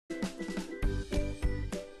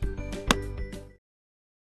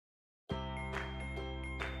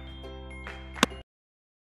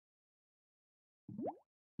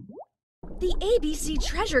The ABC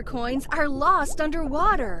treasure coins are lost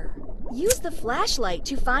underwater. Use the flashlight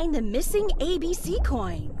to find the missing ABC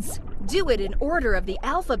coins. Do it in order of the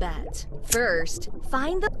alphabet. First,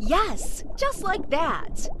 find the... Yes, just like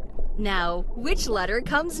that. Now, which letter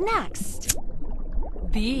comes next?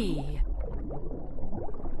 B.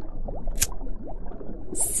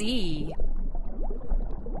 C.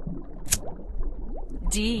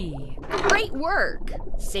 D. Great work!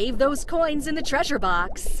 Save those coins in the treasure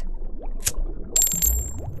box.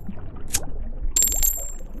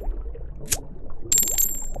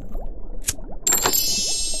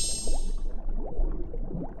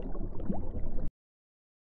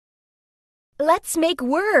 Let's make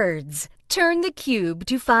words. Turn the cube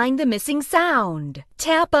to find the missing sound.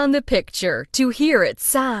 Tap on the picture to hear its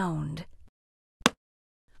sound.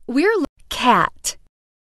 We're cat.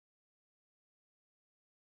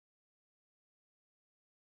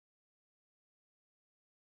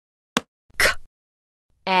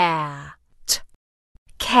 At.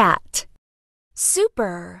 Cat.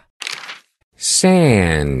 Super.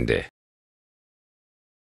 Sand.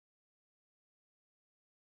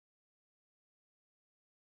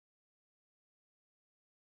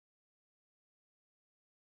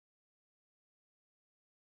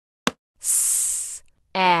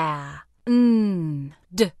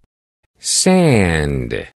 S-a-n-d.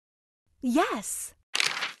 Sand. Yes.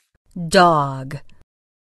 Dog.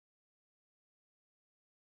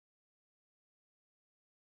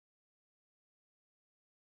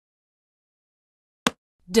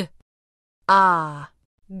 D-a-g.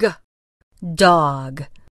 Dog.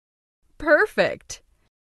 Perfect.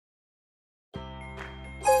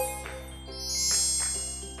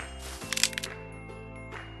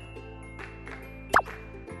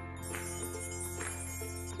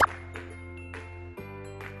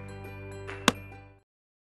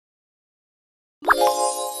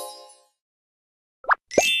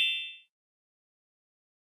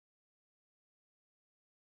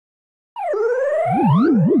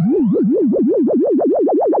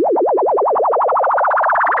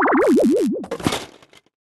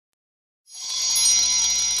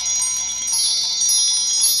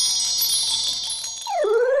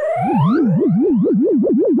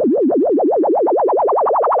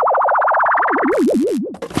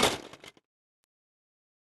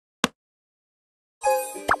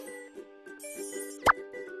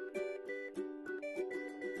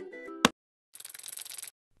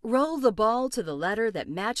 Roll the ball to the letter that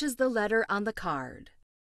matches the letter on the card.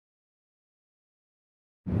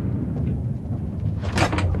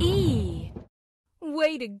 E.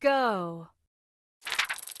 Way to go!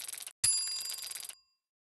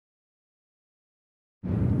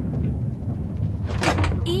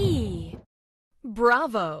 E.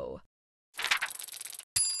 Bravo!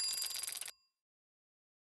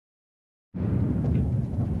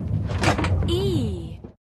 E.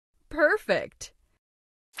 Perfect!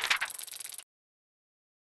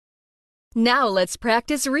 Now let's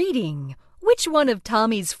practice reading. Which one of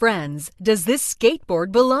Tommy's friends does this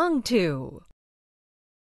skateboard belong to?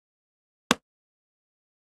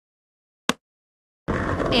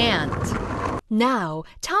 Ant. Now,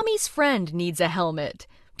 Tommy's friend needs a helmet.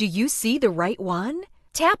 Do you see the right one?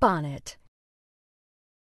 Tap on it.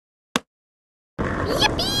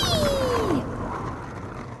 Yippee!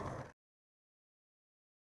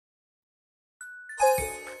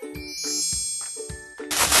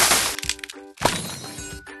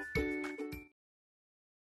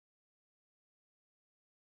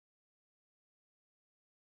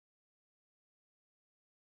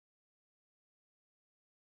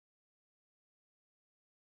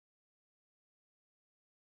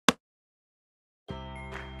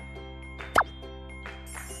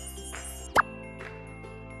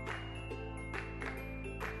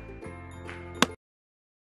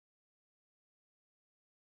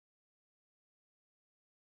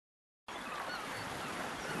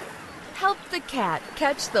 Help the cat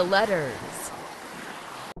catch the letters.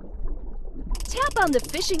 Tap on the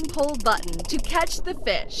fishing pole button to catch the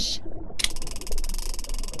fish.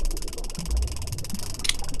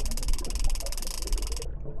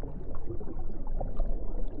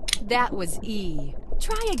 That was E.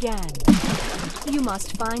 Try again. You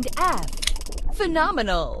must find F.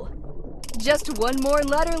 Phenomenal! Just one more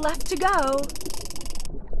letter left to go.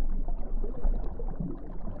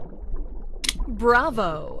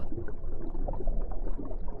 Bravo!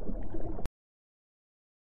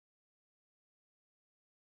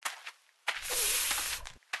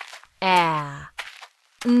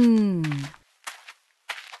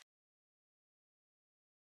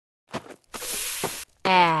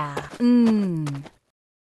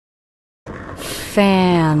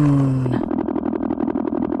 Fan.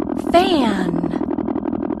 van.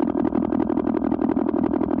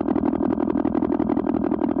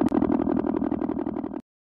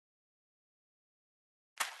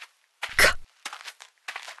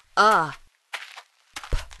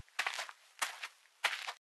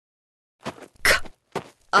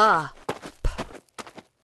 K,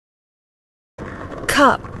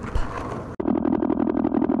 cup,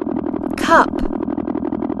 cup.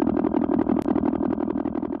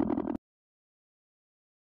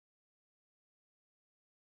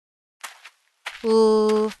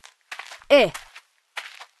 L, I,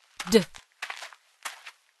 d.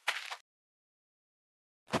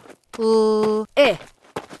 L, I,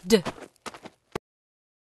 d.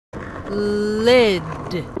 Lid,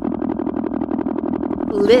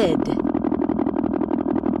 lid.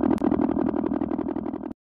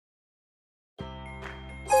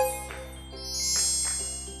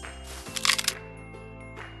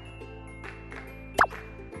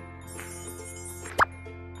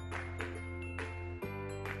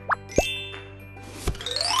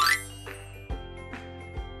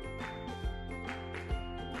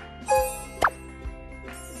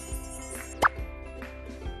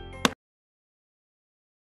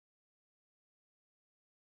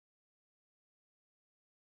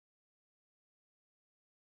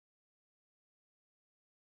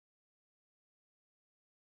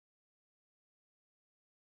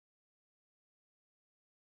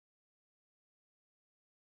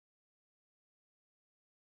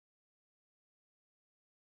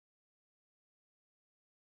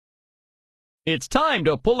 It's time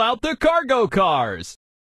to pull out the cargo cars.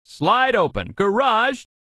 Slide open garage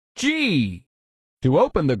G. To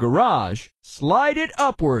open the garage, slide it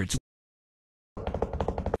upwards.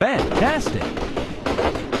 Fantastic!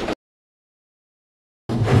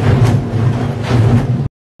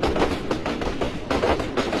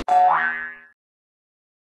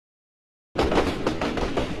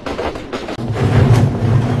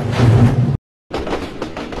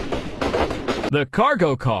 The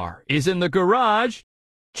cargo car is in the garage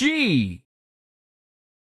G.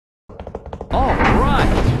 All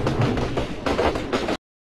right.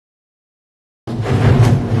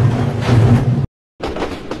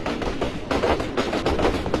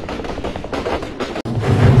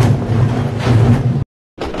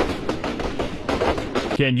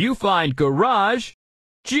 Can you find garage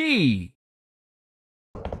G?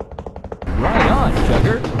 Right on,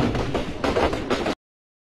 Chugger.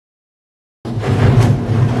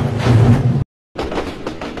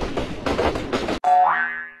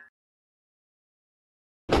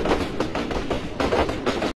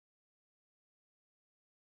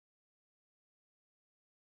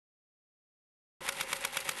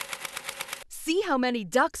 See how many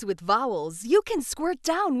ducks with vowels you can squirt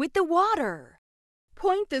down with the water.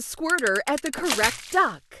 Point the squirter at the correct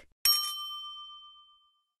duck.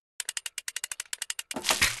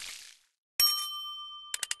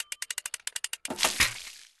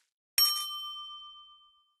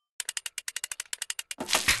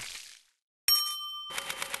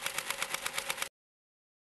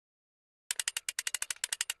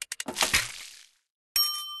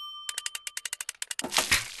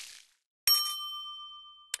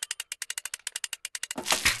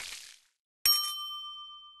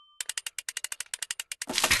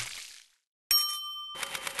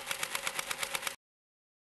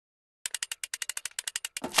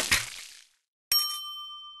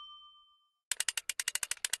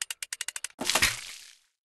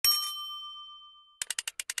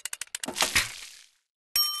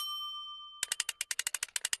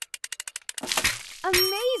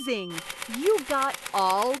 Amazing! You got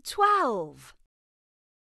all 12.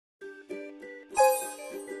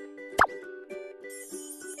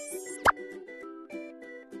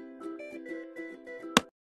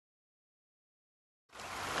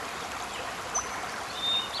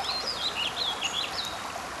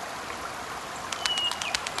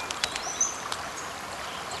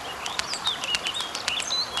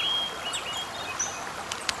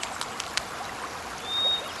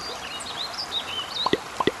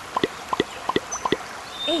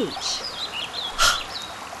 H.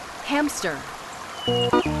 Hamster.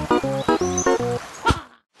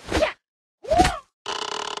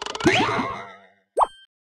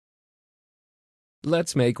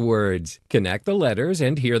 Let's make words. Connect the letters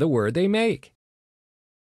and hear the word they make.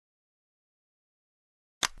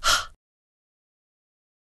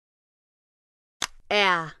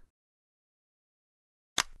 A.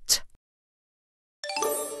 T.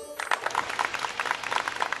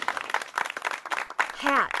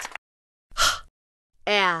 Hat.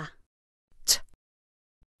 A. T.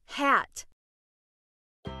 Hat.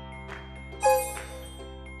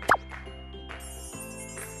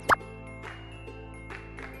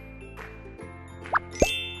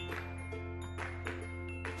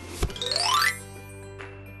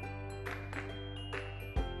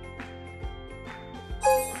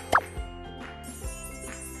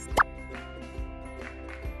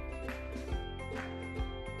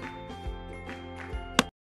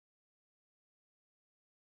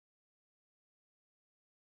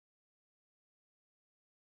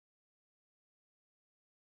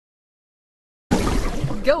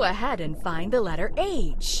 Go ahead and find the letter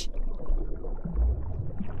H.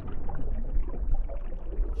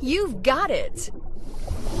 You've got it!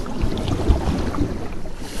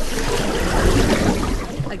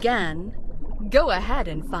 Again, go ahead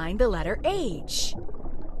and find the letter H.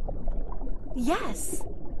 Yes!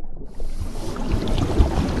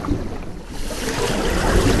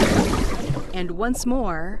 And once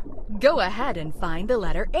more, go ahead and find the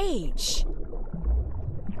letter H.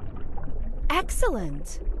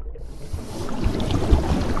 Excellent!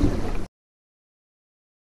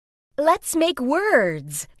 Let's make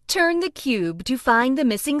words. Turn the cube to find the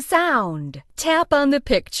missing sound. Tap on the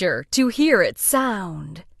picture to hear its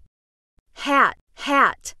sound. Hat,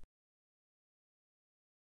 hat.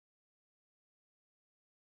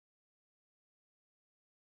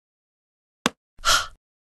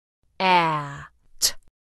 At.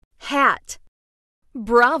 Hat.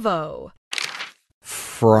 Bravo.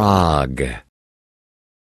 Frog.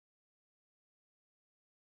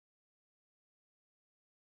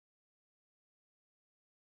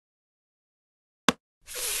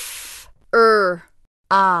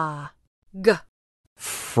 G.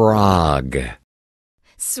 Frog.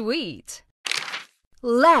 Sweet.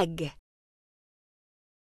 Leg.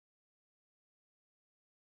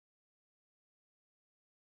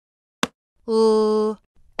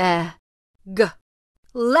 G.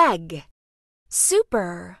 Leg.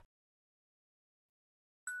 Super.